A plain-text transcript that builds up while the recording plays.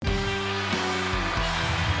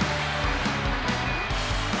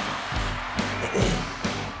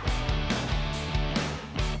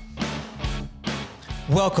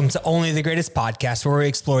Welcome to Only the Greatest Podcast, where we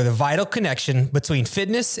explore the vital connection between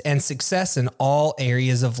fitness and success in all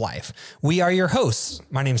areas of life. We are your hosts.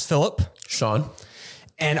 My name is Philip. Sean.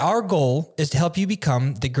 And our goal is to help you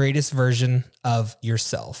become the greatest version of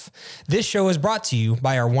yourself. This show is brought to you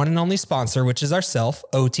by our one and only sponsor, which is ourself,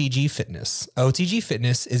 OTG Fitness. OTG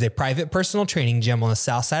Fitness is a private personal training gym on the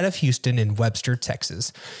south side of Houston in Webster,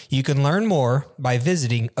 Texas. You can learn more by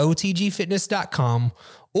visiting otgfitness.com,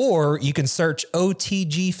 or you can search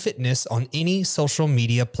OTG Fitness on any social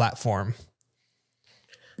media platform.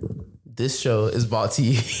 This show is brought to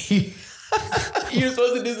you. You're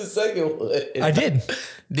supposed to do the second one. I did.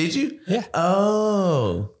 Did you? Yeah.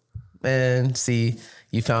 Oh, man. See,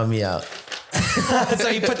 you found me out. So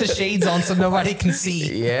you put the shades on so nobody can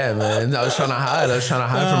see. Yeah, man. I was trying to hide. From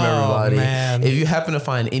everybody. Man. If you happen to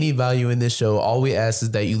find any value in this show, all we ask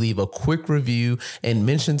is that you leave a quick review and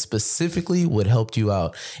mention specifically what helped you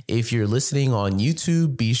out. If you're listening on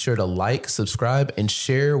YouTube, be sure to like, subscribe, and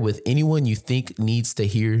share with anyone you think needs to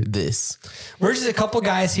hear this. We're just a couple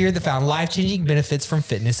guys here that found life-changing benefits from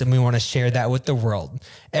fitness, and we want to share that with the world.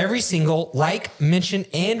 Every single like, mention,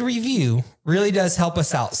 and review really does help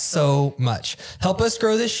us out so much. Help us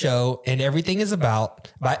grow this show, and everything everything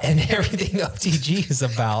OTG is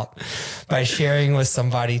about by sharing with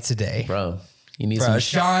somebody today. Bro, you need some...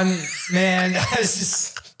 Sean, man, I was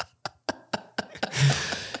just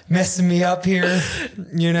messing me up here,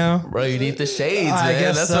 you know? Bro, you need the shades, man. I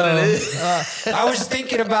guess That's so. what it is. I was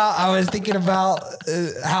thinking about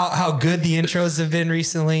how good the intros have been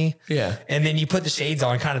recently. Yeah. And then you put the shades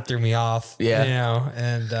on, kind of threw me off. Yeah. You know,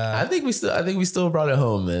 and I think we still brought it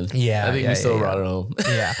home, man. Yeah. I think we still brought it home.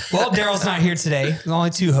 Yeah. Well, Daryl's not here today. There's only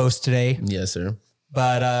two hosts today. Yes, sir.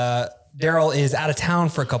 But Daryl is out of town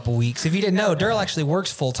for a couple weeks. If you didn't know, Daryl actually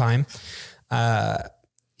works full time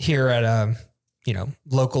here at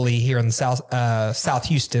locally here in the South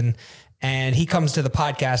Houston, and he comes to the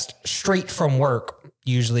podcast straight from work,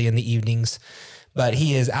 usually in the evenings, but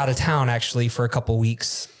he is out of town actually for a couple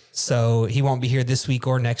weeks. So he won't be here this week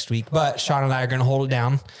or next week, but Sean and I are going to hold it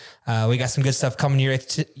down. We got some good stuff coming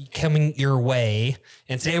your way.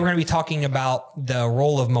 And today we're going to be talking about the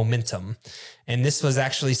role of momentum. And this was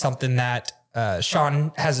actually something that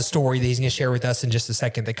Sean has a story that he's going to share with us in just a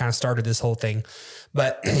second that kind of started this whole thing.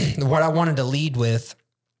 But what I wanted to lead with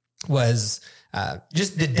was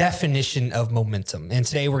just the definition of momentum. And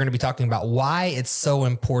today we're going to be talking about why it's so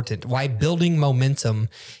important, why building momentum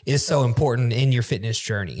is so important in your fitness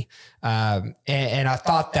journey. And I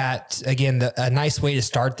thought that, again, a nice way to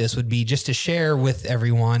start this would be just to share with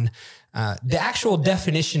everyone the actual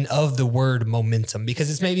definition of the word momentum, because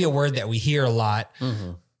it's maybe a word that we hear a lot.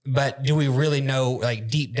 Mm-hmm. But do we really know, like,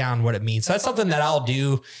 deep down what it means? So that's something that I'll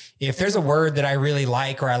do. If there's a word that I really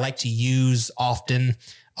like or I like to use often,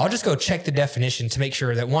 I'll just go check the definition to make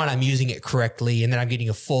sure that, one, I'm using it correctly, and then I'm getting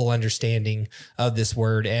a full understanding of this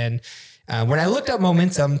word. And when I looked up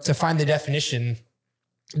momentum to find the definition,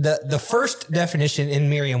 the first definition in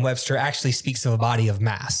Merriam-Webster actually speaks of a body of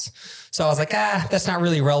mass. So I was like, that's not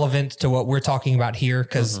really relevant to what we're talking about here,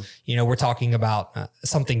 because, we're talking about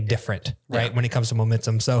something different, right? Yeah. When it comes to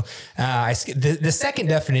momentum. So the second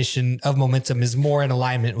definition of momentum is more in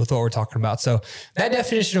alignment with what we're talking about. So that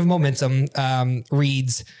definition of momentum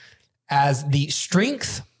reads as the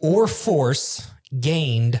strength or force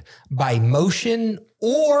gained by motion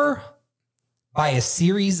or by a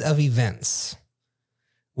series of events,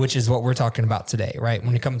 which is what we're talking about today, right?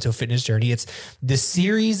 When it comes to a fitness journey, it's the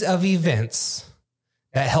series of events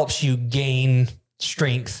that helps you gain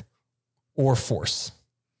strength or force,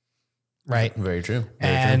 right? Very true.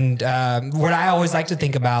 And what I always like to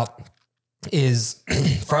think about is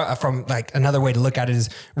from like another way to look at it is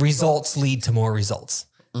results lead to more results.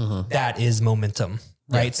 Mm-hmm. That is momentum,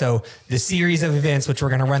 right? Yeah. So the series of events, which we're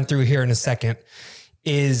going to run through here in a second,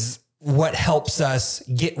 is what helps us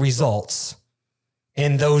get results.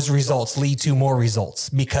 And those results lead to more results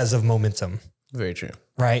because of momentum. Very true.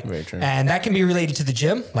 Right? Very true. And that can be related to the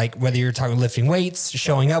gym, like whether you're talking lifting weights,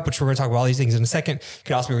 showing up, which we're going to talk about all these things in a second. It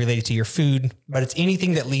can also be related to your food, but it's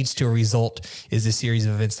anything that leads to a result is the series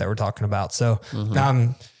of events that we're talking about. So,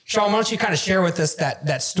 Sean, why don't you kind of share with us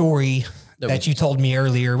that story that you told me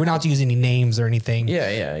earlier? We're not to use any names or anything.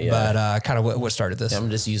 Yeah. But kind of what started this? Yeah, I'm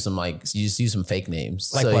just use some fake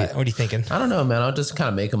names. Like, so, what? What are you thinking? I don't know, man. I'll just kind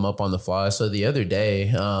of make them up on the fly. So the other day,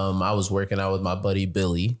 I was working out with my buddy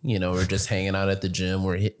Billy. We're just hanging out at the gym.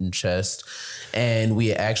 We're hitting chest, and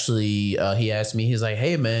we actually he asked me. He's like,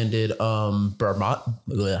 "Hey, man, did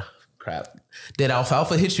crap. Did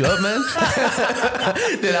Alfalfa hit you up, man?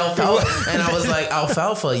 Did Alfalfa? And I was like,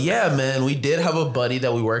 Alfalfa, yeah, man. We did have a buddy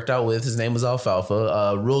that we worked out with. His name was Alfalfa,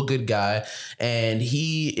 a real good guy. And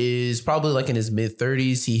he is probably like in his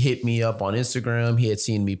mid-30s. He hit me up on Instagram. He had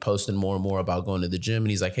seen me posting more and more about going to the gym. And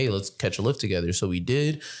he's like, hey, let's catch a lift together. So we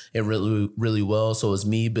did it really, really well. So it was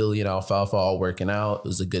me, Billy, and Alfalfa all working out. It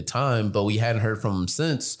was a good time, but we hadn't heard from him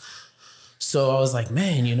since. So I was like,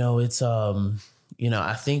 man, it's,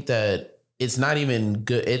 I think that it's not even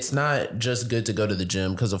good. It's not just good to go to the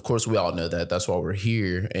gym because, of course, we all know that. That's why we're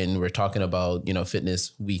here and we're talking about,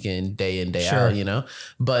 fitness weekend, day in, day out,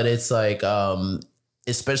 But it's like,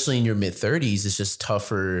 especially in your mid 30s, it's just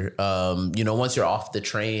tougher. Once you're off the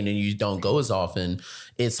train and you don't go as often,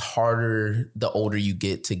 it's harder the older you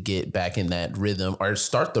get back in that rhythm or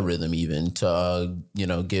start the rhythm even to,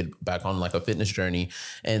 get back on like a fitness journey.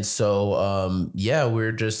 And so,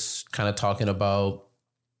 we're just kind of talking about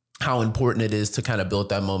how important it is to kind of build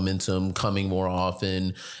that momentum, coming more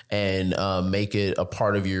often and make it a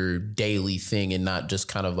part of your daily thing and not just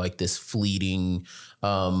kind of like this fleeting,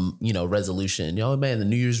 resolution. Man, the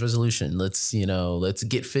New Year's resolution, let's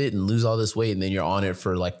get fit and lose all this weight. And then you're on it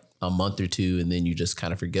for like a month or two and then you just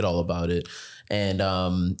kind of forget all about it. And,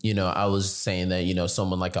 I was saying that,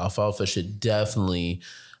 someone like Alfalfa should definitely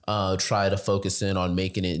try to focus in on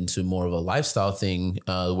making it into more of a lifestyle thing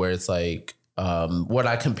where it's like, what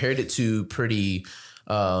I compared it to pretty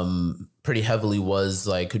heavily was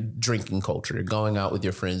like drinking culture, going out with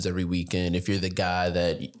your friends every weekend. If you're the guy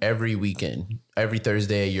that every weekend, every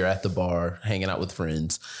Thursday, you're at the bar hanging out with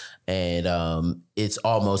friends and it's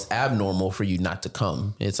almost abnormal for you not to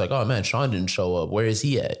come. It's like, oh man, Sean didn't show up. Where is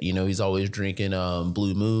he at? He's always drinking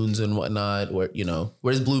Blue Moons and whatnot.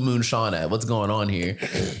 Where's Blue Moon Sean at? What's going on here?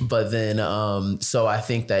 But then, so I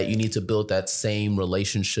think that you need to build that same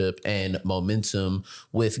relationship and momentum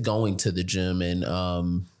with going to the gym and,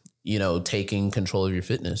 taking control of your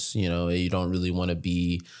fitness. You don't really want to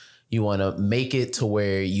be, you want to make it to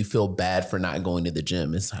where you feel bad for not going to the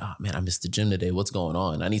gym. It's like, oh man, I missed the gym today. What's going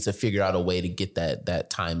on? I need to figure out a way to get that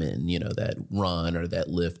time in, that run or that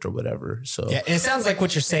lift or whatever. So yeah, it sounds like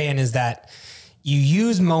what you're saying is that you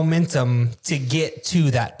use momentum to get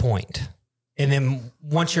to that point. And then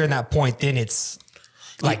once you're in that point, then it's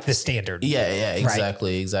like the standard. Yeah,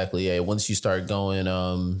 exactly. Right? Exactly. Yeah. Once you start going,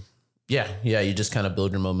 you just kind of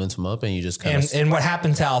build your momentum up and you just kind of... And what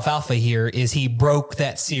happened to Alfalfa here is he broke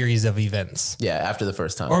that series of events. Yeah, after the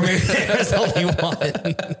first time. Or maybe there was only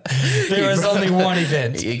one. There was only one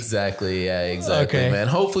event. Exactly. Yeah, exactly, okay. Man.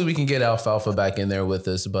 Hopefully we can get Alfalfa back in there with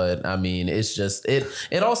us. But I mean, it's just...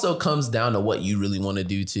 It also comes down to what you really want to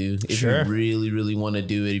do too. If you really, really want to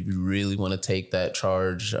do it, if you really want to take that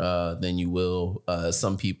charge, then you will.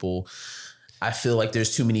 Some people... I feel like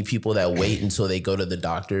there's too many people that wait until they go to the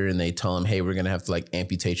doctor and they tell them, hey, we're going to have to like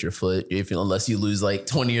amputate your foot unless you lose like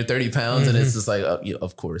 20 or 30 pounds. And it's just like,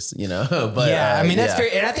 of course, but yeah, I mean, that's fair.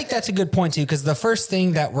 And I think that's a good point too, because the first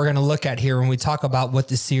thing that we're going to look at here when we talk about what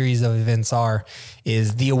this series of events are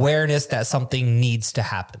is the awareness that something needs to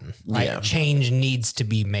happen, right? Yeah. Change needs to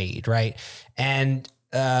be made. Right. And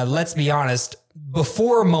let's be honest,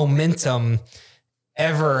 before momentum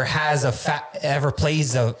ever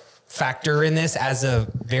plays a factor in this as a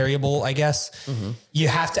variable, I guess, you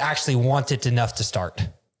have to actually want it enough to start.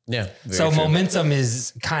 Yeah. So momentum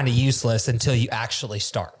is kind of useless until you actually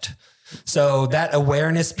start. So that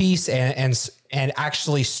awareness piece and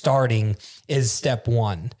actually starting is step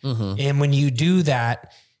one. And when you do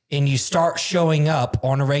that and you start showing up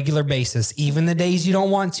on a regular basis, even the days you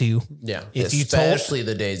don't want to. Yeah. Especially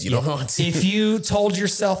the days you don't want to. If you told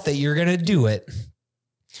yourself that you're going to do it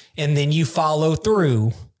and then you follow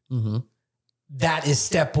through, that is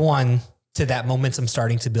step one to that momentum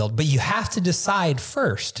starting to build. But you have to decide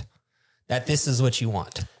first that this is what you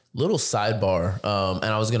want. Little sidebar. And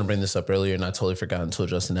I was going to bring this up earlier and I totally forgot until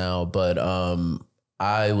just now, but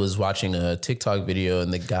I was watching a TikTok video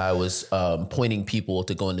and the guy was pointing people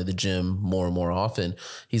to go into the gym more and more often.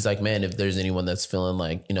 He's like, man, if there's anyone that's feeling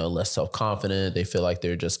like, less self-confident, they feel like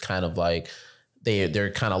they're just kind of like, they're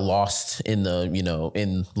kind of lost in the,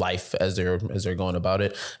 in life as they're going about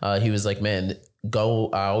it. He was like, man, I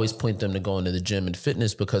always point them to go into the gym and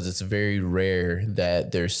fitness because it's very rare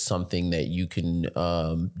that there's something that you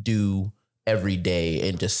can do every day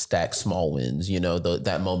and just stack small wins,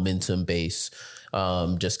 that momentum base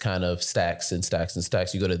just kind of stacks and stacks and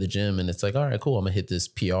stacks. You go to the gym and it's like, all right, cool. I'm gonna hit this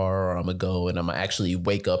PR or I'm gonna go and I'm gonna actually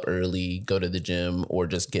wake up early, go to the gym or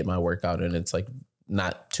just get my workout. And it's like,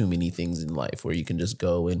 not too many things in life where you can just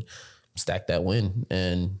go and stack that win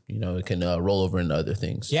and, it can roll over into other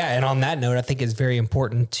things. Yeah. And on that note, I think it's very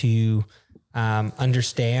important to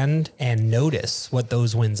understand and notice what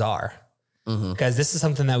those wins are. Because this is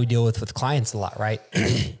something that we deal with clients a lot, right?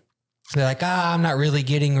 They're like, I'm not really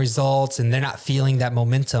getting results, and they're not feeling that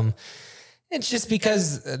momentum. It's just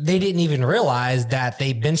because they didn't even realize that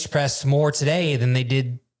they bench pressed more today than they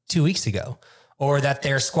did 2 weeks ago, or that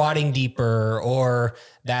they're squatting deeper, or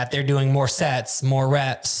that they're doing more sets, more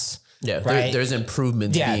reps. Yeah, right? There's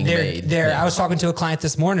improvements being made. I was talking to a client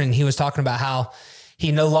this morning, and he was talking about how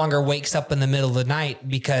he no longer wakes up in the middle of the night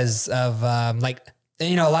because of a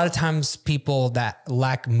lot of times people that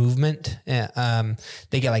lack movement,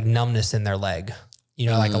 they get like numbness in their leg,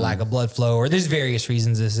 like a lack of blood flow, or there's various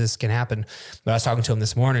reasons this can happen. But I was talking to him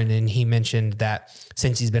this morning, and he mentioned that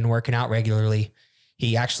since he's been working out regularly,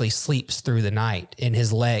 he actually sleeps through the night, and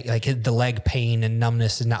his leg, the leg pain and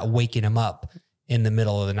numbness is not waking him up in the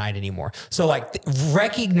middle of the night anymore. So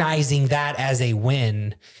recognizing that as a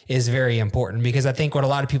win is very important, because I think what a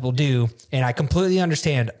lot of people do, and I completely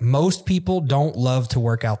understand, most people don't love to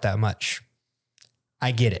work out that much.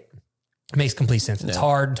 I get it. It makes complete sense. It's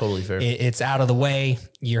hard. Totally fair. It's out of the way.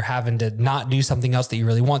 You're having to not do something else that you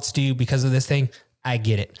really want to do because of this thing. I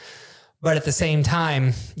get it. But at the same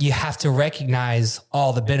time, you have to recognize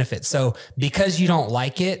all the benefits. So because you don't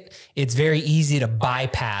like it, it's very easy to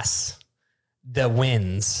bypass the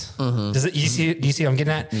wins. Do you see what I'm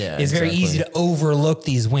getting at? Yeah, it's very easy to overlook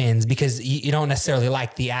these wins because you don't necessarily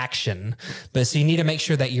like the action, but so you need to make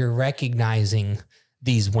sure that you're recognizing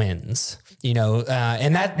these wins,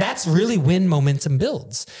 and that's really when momentum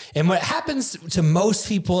builds. And what happens to most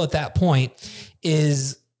people at that point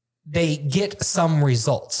is they get some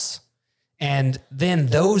results, and then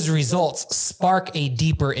those results spark a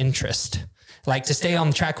deeper interest. Like, to stay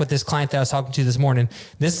on track with this client that I was talking to this morning,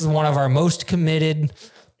 this is one of our most committed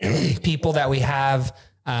people that we have.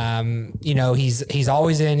 He's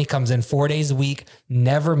always in. He comes in 4 days a week,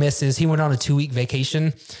 never misses. He went on a 2-week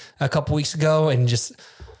vacation a couple weeks ago, and just,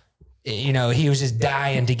 he was just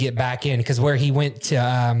dying to get back in, because he went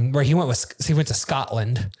to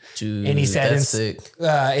Scotland. Dude, and he said sick.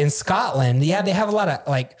 In Scotland, they have a lot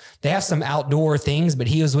of they have some outdoor things, but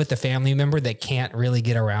he was with a family member that can't really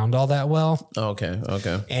get around all that well. Okay.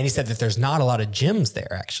 And he said that there's not a lot of gyms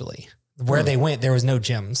there, actually. Where they went, there was no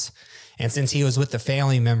gyms. And since he was with the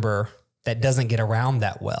family member that doesn't get around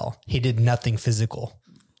that well, he did nothing physical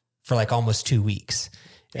for almost 2 weeks.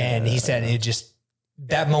 And he said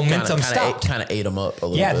that momentum stopped. Kind of ate him up a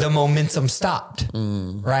little bit. Yeah, the momentum stopped,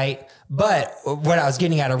 right? But what I was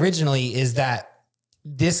getting at originally is that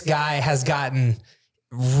this guy has gotten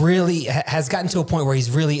to a point where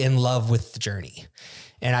he's really in love with the journey.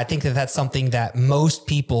 And I think that that's something that most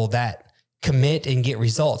people that commit and get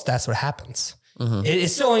results, that's what happens.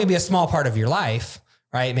 It's still only gonna be a small part of your life,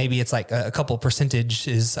 right? Maybe it's like a couple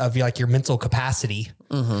percentages of your mental capacity,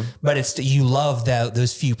 but you love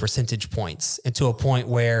those few percentage points, and to a point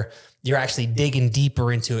where you're actually digging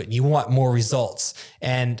deeper into it and you want more results.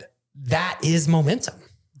 And that is momentum.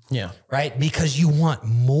 Yeah. Right. Because you want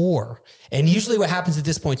more. And usually what happens at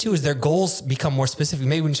this point too, is their goals become more specific.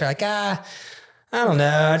 Maybe when you're like, I don't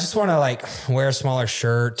know, I just want to wear a smaller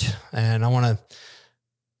shirt, and I want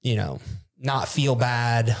to, not feel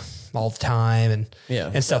bad all the time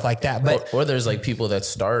and stuff like that. But or there's people that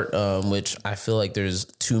start, which I feel like there's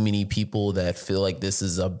too many people that feel like this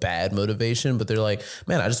is a bad motivation, but they're like,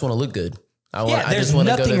 man, I just want to look good. I want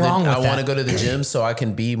to go to the gym so I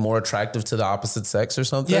can be more attractive to the opposite sex or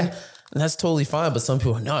something. Yeah. And that's totally fine. But some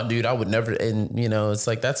people, no, dude, I would never. And it's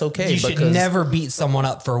that's okay. You should never beat someone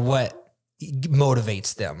up for what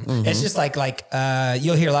motivates them. It's just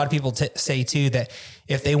you'll hear a lot of people say too, that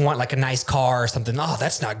if they want a nice car or something,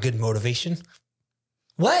 that's not good motivation.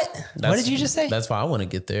 What did you just say? That's why I want to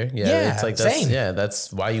get there. Yeah. It's same. Yeah.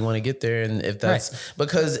 That's why you want to get there. And if that's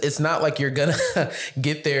because it's not like you're going to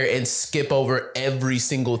get there and skip over every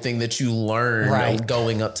single thing that you learn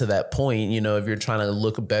going up to that point. If you're trying to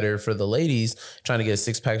look better for the ladies, trying to get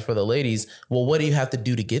a 6-pack for the ladies, well, what do you have to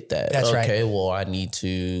do to get that? That's right. Okay. Well, I need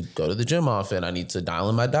to go to the gym often. I need to dial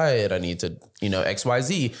in my diet. I need to,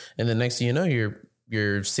 XYZ. And the next thing you know,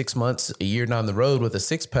 you're 6 months, a year down the road with a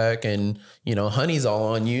 6-pack, and honey's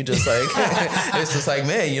all on you. Just it's just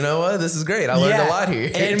man, you know what? This is great. I learned a lot here.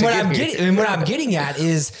 And what I'm getting at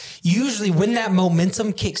is usually when that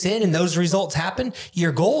momentum kicks in and those results happen,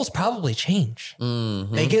 your goals probably change.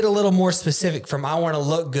 They get a little more specific, from I want to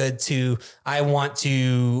look good to I want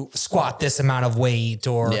to squat this amount of weight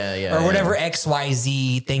or whatever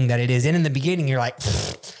XYZ thing that it is. And in the beginning, you're like,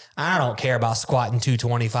 I don't care about squatting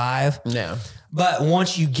 225. Yeah. But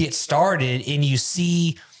once you get started and you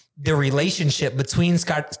see the relationship between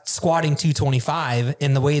squatting 225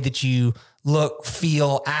 and the way that you look,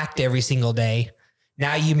 feel, act every single day.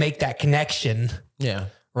 Now you make that connection. Yeah.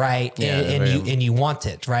 Right. Yeah, and you want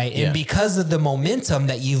it. Right. Yeah. And because of the momentum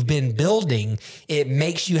that you've been building, it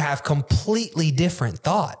makes you have completely different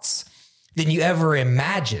thoughts than you ever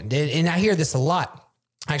imagined. And I hear this a lot.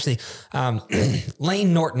 Actually,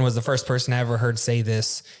 Lane Norton was the first person I ever heard say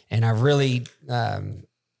this. And I've really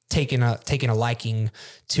taken a liking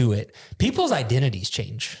to it. People's identities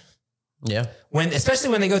change. Yeah.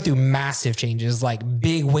 Especially when they go through massive changes, like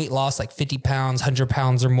big weight loss, like 50 pounds, 100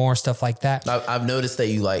 pounds or more, stuff like that. I've noticed that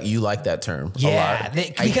you like that term. Yeah, a lot.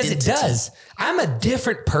 Because it does. I'm a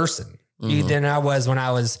different person than I was when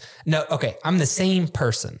I was, I'm the same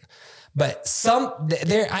person, but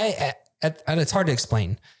and it's hard to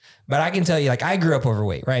explain, but I can tell you, like, I grew up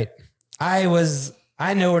overweight, right? I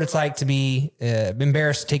know what it's like to be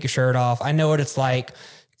embarrassed to take your shirt off. I know what it's like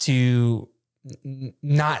to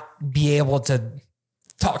not be able to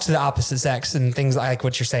talk to the opposite sex and things like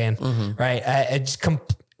what you're saying. Right.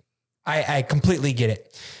 I completely get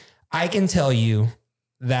it. I can tell you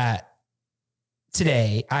that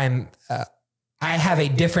today I have a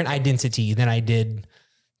different identity than I did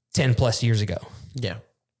 10 plus years ago. Yeah.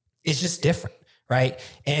 It's just different. Right.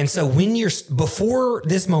 And so before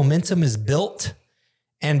this momentum is built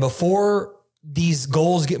and before these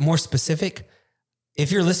goals get more specific,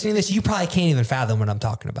 if you're listening to this, you probably can't even fathom what I'm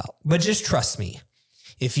talking about, but just trust me.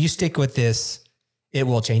 If you stick with this, it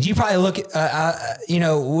will change. You probably look at,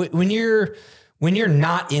 when you're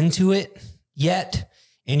not into it yet,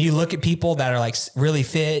 and you look at people that are like really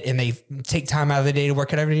fit and they take time out of the day to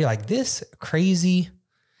work out every day, you're like, this crazy,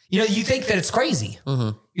 you think that it's crazy.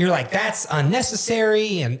 You're like, that's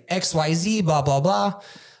unnecessary and XYZ, blah, blah, blah.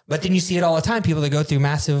 But then you see it all the time. People that go through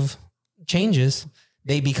massive changes,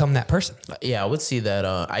 they become that person. Yeah, I would see that.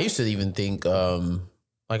 I used to even think,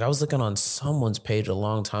 like I was looking on someone's page a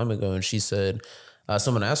long time ago, and she said,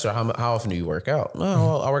 someone asked her, how often do you work out?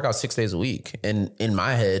 Well, I work out 6 days a week. And in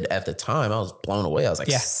my head at the time, I was blown away. I was like,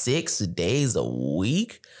 6 days a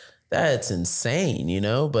week? That's insane,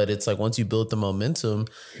 But it's like, once you build the momentum,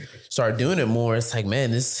 start doing it more, it's like,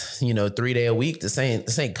 man, this, 3 day a week, this ain't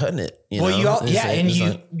cutting it.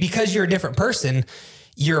 Because you're a different person,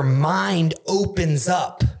 your mind opens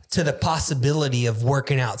up to the possibility of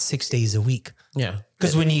working out 6 days a week. Yeah.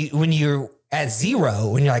 Because when you're at zero,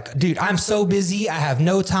 when you're like, dude, I'm so busy, I have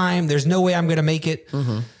no time, there's no way I'm going to make it.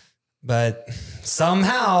 But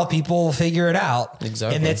somehow people figure it out.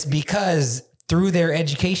 Exactly. And it's because through their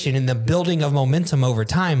education and the building of momentum over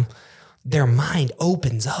time, their mind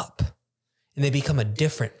opens up and they become a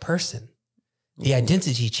different person. The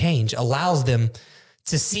identity change allows them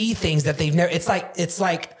to see things that they've never, it's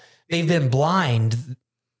like they've been blind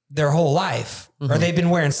their whole life, or they've been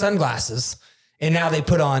wearing sunglasses and now they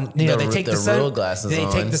put on, they take the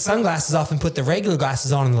sunglasses off and put the regular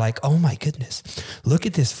glasses on and they're like, oh my goodness, look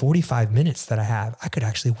at this 45 minutes that I have. I could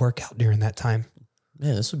actually work out during that time.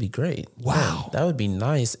 Man, this would be great. Wow. Man, that would be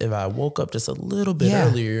nice if I woke up just a little bit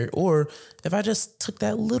earlier, or if I just took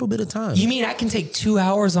that little bit of time. You mean I can take 2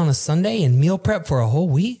 hours on a Sunday and meal prep for a whole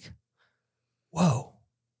week? Whoa.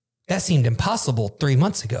 That seemed impossible 3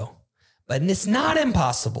 months ago, but it's not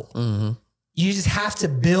impossible. You just have to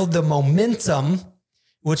build the momentum,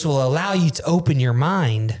 which will allow you to open your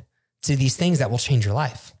mind to these things that will change your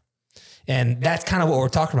life. And that's kind of what we're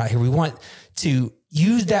talking about here. We want to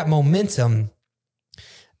use that momentum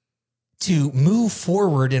to move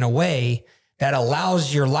forward in a way that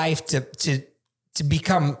allows your life to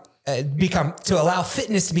allow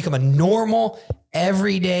fitness to become a normal,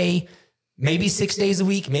 everyday, maybe 6 days a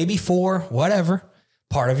week, maybe 4, whatever,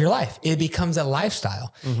 part of your life. It becomes a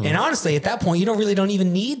lifestyle. And honestly, at that point, you don't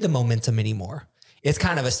even need the momentum anymore. It's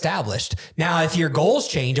kind of established. Now, if your goals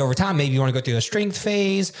change over time, maybe you want to go through a strength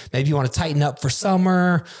phase, maybe you want to tighten up for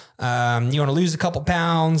summer, you want to lose a couple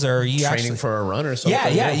pounds, or you training for a run or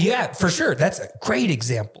something. Yeah, for sure. That's a great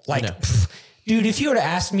example. Like, dude, if you would have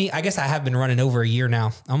asked me, I guess I have been running over a year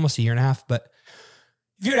now, almost a year and a half, but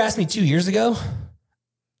if you would have asked me 2 years ago,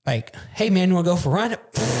 like, hey man, you want to go for a run?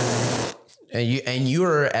 And you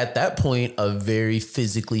were at that point a very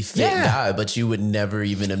physically fit guy, but you would never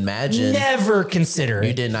even imagine. Never consider it.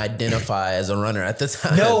 You didn't identify as a runner at the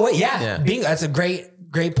time. No way. Yeah. That's a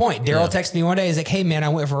great point. Daryl texted me one day. He's like, hey man, I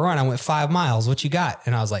went for a run. I went 5 miles. What you got?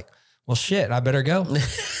 And I was like, well, shit, I better go.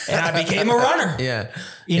 And I became a runner.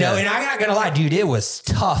 You know, and I'm not going to lie, dude, it was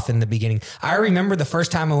tough in the beginning. I remember the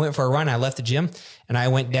first time I went for a run, I left the gym and I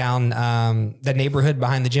went down the neighborhood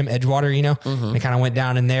behind the gym, Edgewater, and I kind of went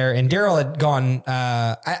down in there, and Daryl had gone,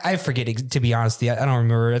 I forget, to be honest, I don't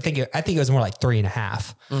remember. I think it was more like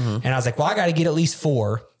 3.5. And I was like, well, I got to get at least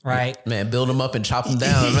 4. right? Man, build them up and chop them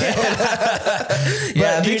down, man.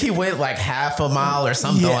 Yeah, I think he went like half a mile or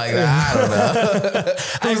something like that. I don't know.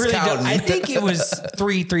 I really don't. I think it was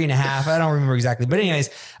 3.5. I don't remember exactly. But anyways,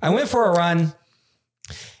 I went for a run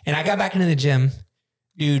and I got back into the gym.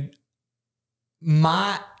 Dude,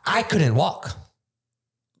 I couldn't walk.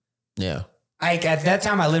 Yeah. At that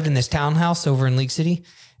time, I lived in this townhouse over in League City,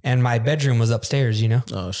 and my bedroom was upstairs, you know?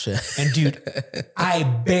 Oh, shit. And dude, I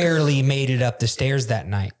barely made it up the stairs that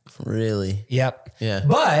night. Really? Yep. Yeah.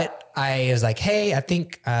 But I was like, hey, I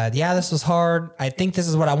think, this was hard. I think this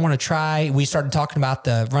is what I want to try. We started talking about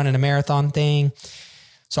the running a marathon thing.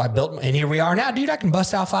 So I built, and here we are now, dude. I can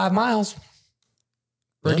bust out 5 miles.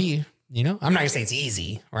 Pretty, you know? I'm not going to say it's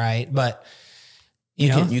easy, right? But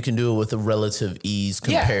you can do it with a relative ease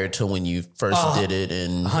compared to when you first did it.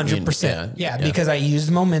 And 100%. Yeah, because I used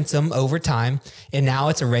momentum over time, and now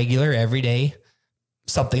it's a regular everyday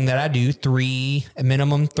something that I do. A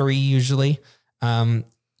minimum 3 usually, and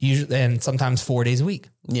sometimes 4 days a week.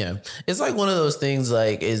 Yeah. It's like one of those things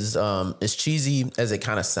like is as cheesy as it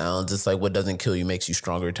kind of sounds. It's like what doesn't kill you makes you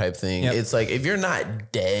stronger type thing. Yep. It's like if you're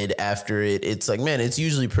not dead after it, it's like, man, it's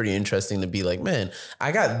usually pretty interesting to be like, man,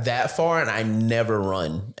 I got that far and I never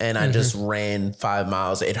run. And I just ran 5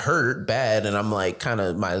 miles. It hurt bad. And I'm like kind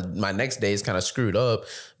of my next day is kind of screwed up.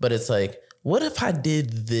 But it's like, what if I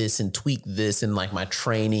did this and tweak this in like my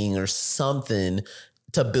training or something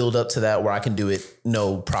to build up to that where I can do it,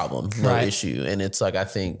 no problem, no issue. And it's like, I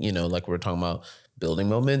think, like we're talking about building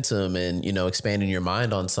momentum and, expanding your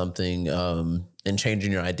mind on something and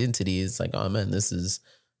changing your identity. It's like, oh man, this is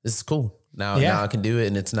cool. Now I can do it.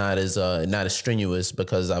 And it's not as strenuous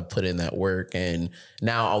because I put in that work. And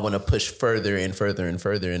now I want to push further and further and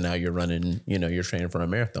further. And now you're running, you're training for a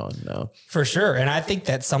marathon now. For sure. And I think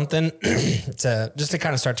that's something just to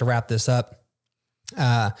kind of start to wrap this up.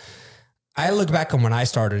 I look back on when I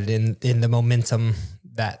started in the momentum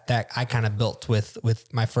that I kind of built with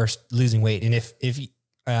my first losing weight. And if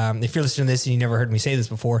you're listening to this and you never heard me say this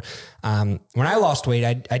before, when I lost weight,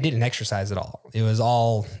 I didn't exercise at all. It was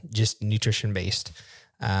all just nutrition based,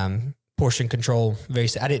 portion control.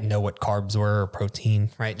 I didn't know what carbs were or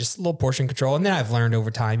protein, right? Just a little portion control. And then I've learned over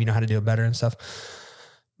time, how to do it better and stuff.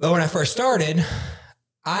 But when I first started,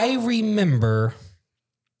 I remember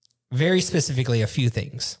very specifically a few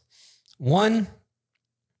things. One,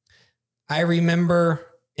 I remember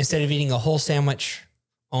instead of eating a whole sandwich,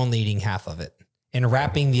 only eating half of it and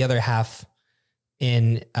wrapping the other half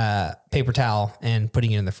in paper towel and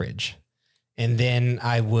putting it in the fridge. And then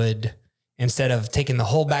I would, instead of taking the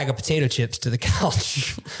whole bag of potato chips to the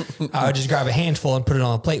couch, I would just grab a handful and put it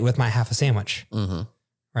on a plate with my half a sandwich. Mm-hmm.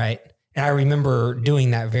 Right. And I remember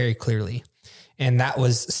doing that very clearly. And that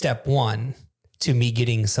was step one to me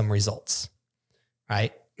getting some results.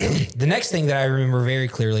 Right. The next thing that I remember very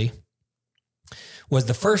clearly was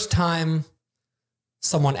the first time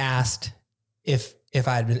someone asked if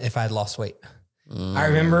I'd lost weight. I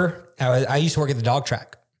remember I used to work at the dog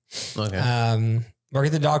track. Okay. Work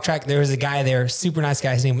at the dog track. There was a guy there, super nice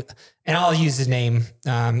guy. His name, and I'll use his name.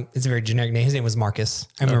 It's a very generic name. His name was Marcus.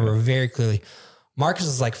 I remember very clearly. Marcus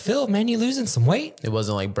was like, Phil, man, you losing some weight? It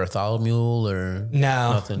wasn't like Bartholomew or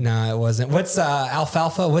nothing. No, it wasn't. What's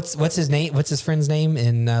Alfalfa? What's his name? What's his friend's name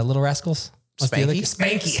in Little Rascals? Spanky. Well,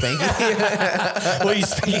 you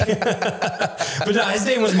Spanky. But no, his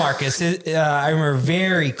name was Marcus. I remember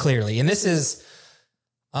very clearly. And this is,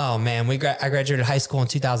 oh man, I graduated high school in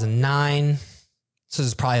 2009. So this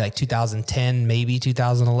is probably like 2010, maybe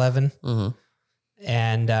 2011. Mm-hmm.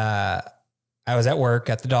 And I was at work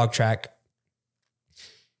at the dog track.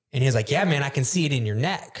 And he was like, yeah, man, I can see it in your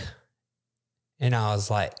neck. And I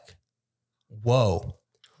was like, whoa,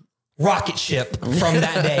 rocket ship from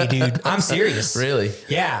that day, dude. I'm serious. Really?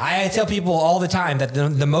 Yeah. I tell people all the time that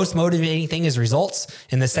the most motivating thing is results.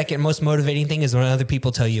 And the second most motivating thing is when other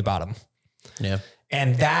people tell you about them. Yeah.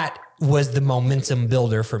 And that was the momentum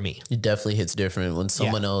builder for me. It definitely hits different when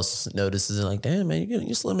someone else notices and like, damn, man, you're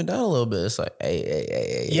slimming down a little bit. It's like,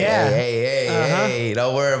 hey,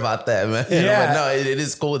 don't worry about that, man. Yeah. But no, it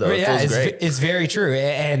is cool though. It feels great. It's very true.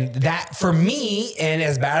 And that for me, and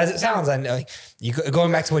as bad as it sounds, I know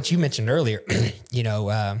going back to what you mentioned earlier,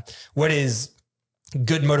 what is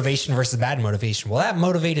good motivation versus bad motivation? Well, that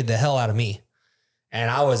motivated the hell out of me. And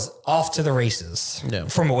I was off to the races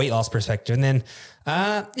from a weight loss perspective. And then,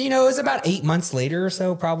 it was about 8 months later or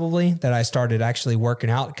so probably that I started actually working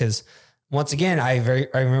out. Because once again, I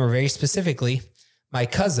remember very specifically, my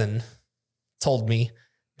cousin told me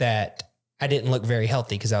that I didn't look very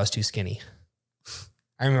healthy because I was too skinny.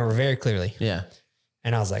 I remember very clearly. Yeah.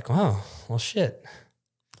 And I was like, oh, well, shit.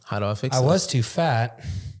 How do I fix it? I was too fat.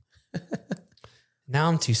 now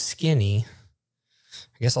I'm too skinny.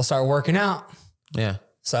 I guess I'll start working out. Yeah.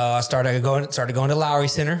 So I started going to Lowry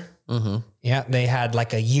Center. Mm-hmm. Yeah. They had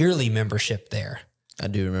like a yearly membership there. I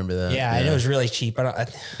do remember that. Yeah. And it was really cheap. It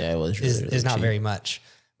was really, it's not cheap. very much,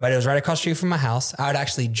 but it was right across the street from my house. I would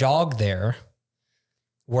actually jog there,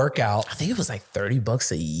 work out. I think it was like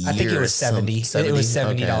 $30 a year. I think it was 70. It was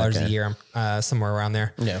 $70 a year, somewhere around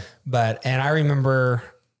there. Yeah. And I remember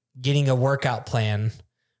getting a workout plan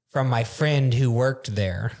from my friend who worked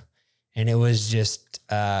there. And it was just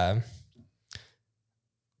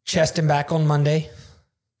chest and back on Monday,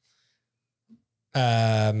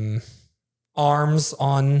 arms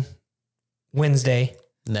on Wednesday.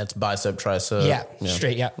 And that's bicep, tricep. Yeah.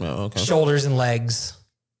 Straight. Yeah. Oh, okay. Shoulders and legs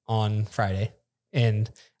on Friday.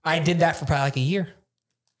 And I did that for probably like a year.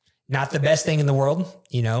 Not the best thing in the world,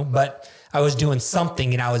 but I was doing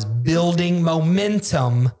something and I was building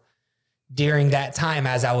momentum during that time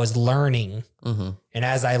as I was learning. Mm-hmm. And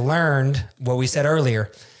as I learned what we said earlier,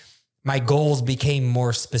 my goals became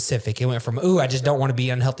more specific. It went from, I just don't want to be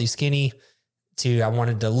unhealthy skinny to I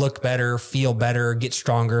wanted to look better, feel better, get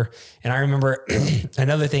stronger. And I remember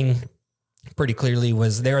another thing pretty clearly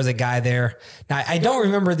was there was a guy there. Now I don't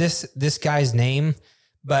remember this guy's name,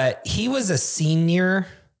 but he was a senior,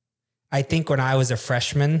 I think, when I was a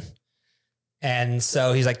freshman. And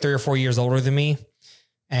so he's like 3 or 4 years older than me.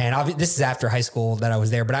 And this is after high school that I was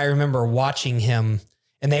there, but I remember watching him,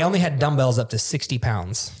 and they only had dumbbells up to 60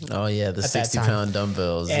 pounds. Oh yeah. The 60-pound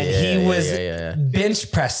dumbbells. And he was bench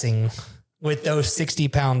pressing with those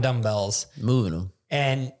 60-pound dumbbells, moving them.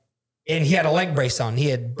 And he had a leg brace on. He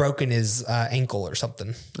had broken his ankle or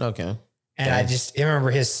something. Okay. And I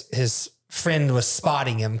remember his friend was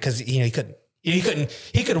spotting him because he could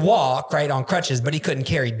walk right on crutches, but he couldn't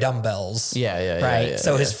carry dumbbells. Yeah.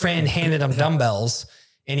 So his friend handed him dumbbells,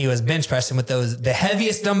 and he was bench pressing with the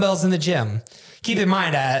heaviest dumbbells in the gym. Keep in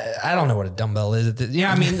mind, I don't know what a dumbbell is. You know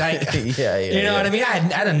what I mean? You know what I mean? I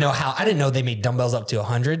didn't know they made dumbbells up to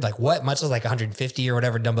 100. Like what? Much as like 150 or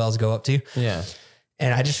whatever dumbbells go up to. Yeah.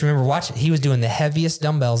 And I just remember watching, he was doing the heaviest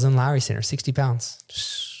dumbbells in Lowry Center, 60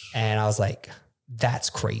 pounds. And I was like, that's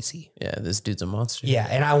crazy. Yeah. This dude's a monster. Yeah.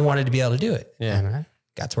 And I wanted to be able to do it. Yeah. And I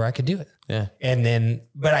got to where I could do it. Yeah.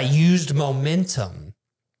 But I used momentum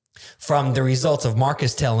from the results of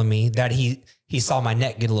Marcus telling me that he saw my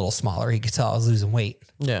neck get a little smaller. He could tell I was losing weight.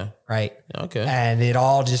 Yeah. Right. Okay. And it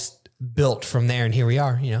all just built from there. And here we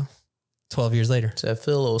are, 12 years later. So I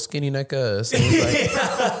feel a little skinny neck us. Turns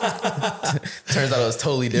out it was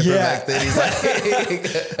totally different back then. He's like,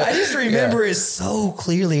 I just remember it so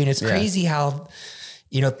clearly. And it's crazy how,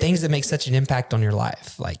 things that make such an impact on your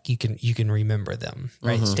life, like you can remember them,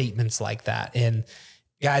 right? Mm-hmm. Statements like that. And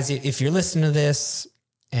guys, if you're listening to this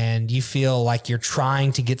and you feel like you're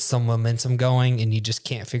trying to get some momentum going and you just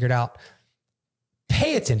can't figure it out,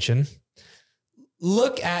 pay attention.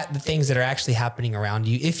 Look at the things that are actually happening around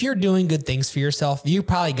you. If you're doing good things for yourself, you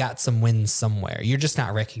probably got some wins somewhere. You're just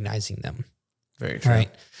not recognizing them. Very true.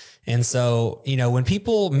 Right. And so, when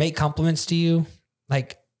people make compliments to you,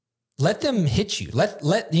 like, let them hit you.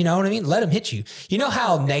 You know what I mean? Let them hit you. You know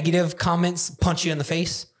how negative comments punch you in the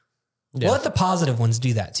face? Yeah. Well, let the positive ones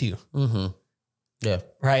do that too. Mm-hmm. Yeah.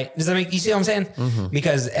 Right. Does that make, you see what I'm saying? Mm-hmm.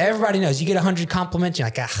 Because everybody knows you get 100 compliments, you're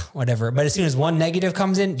like, whatever. But as soon as one negative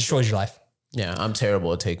comes in, it destroys your life. Yeah. I'm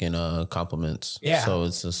terrible at taking compliments. Yeah. So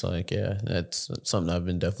it's just like, that's something I've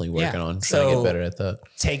been definitely working on, trying to get better at that.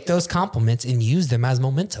 Take those compliments and use them as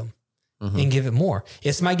momentum. Mm-hmm. And give it more.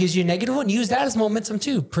 If somebody gives you a negative one, use that as momentum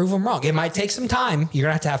too. Prove them wrong. It might take some time. You're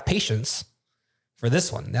going to have patience for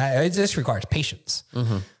this one. This requires patience.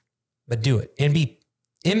 Mm-hmm. But do it and be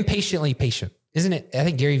impatiently patient. Isn't it? I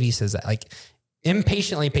think Gary Vee says that, like,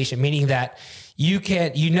 impatiently patient, meaning that you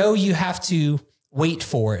have to wait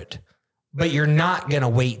for it, but you're not going to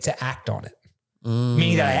wait to act on it.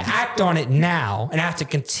 Meaning that I act on it now and I have to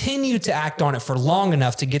continue to act on it for long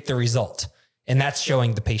enough to get the result. And that's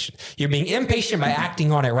showing the patient. You're being impatient by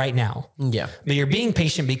acting on it right now. Yeah. But you're being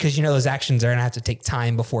patient because those actions are going to have to take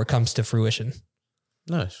time before it comes to fruition.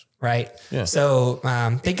 Nice. Right? Yeah. So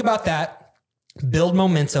think about that. Build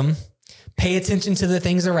momentum. Pay attention to the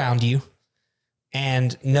things around you.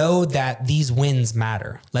 And know that these wins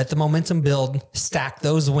matter. Let the momentum build. Stack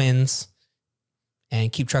those wins.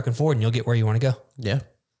 And keep trucking forward and you'll get where you want to go. Yeah.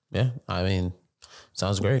 Yeah. I mean,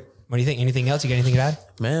 sounds great. What do you think? Anything else? You got anything to add?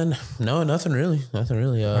 Man, no, nothing really.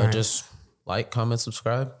 Right. Just like, comment,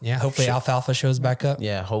 subscribe. Yeah. Hopefully Alfalfa shows back up.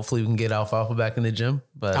 Yeah. Hopefully we can get Alfalfa back in the gym.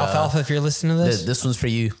 But Alfalfa, if you're listening to this one's for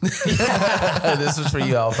you. This was for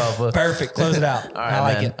you, Alfalfa. Perfect. Close it out. All right, I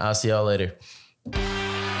like man. it. I'll see y'all later.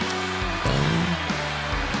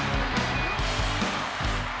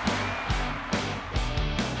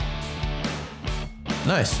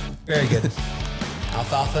 Nice. Very good.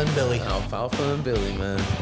 Alfalfa and Billy. Alfalfa and Billy, man.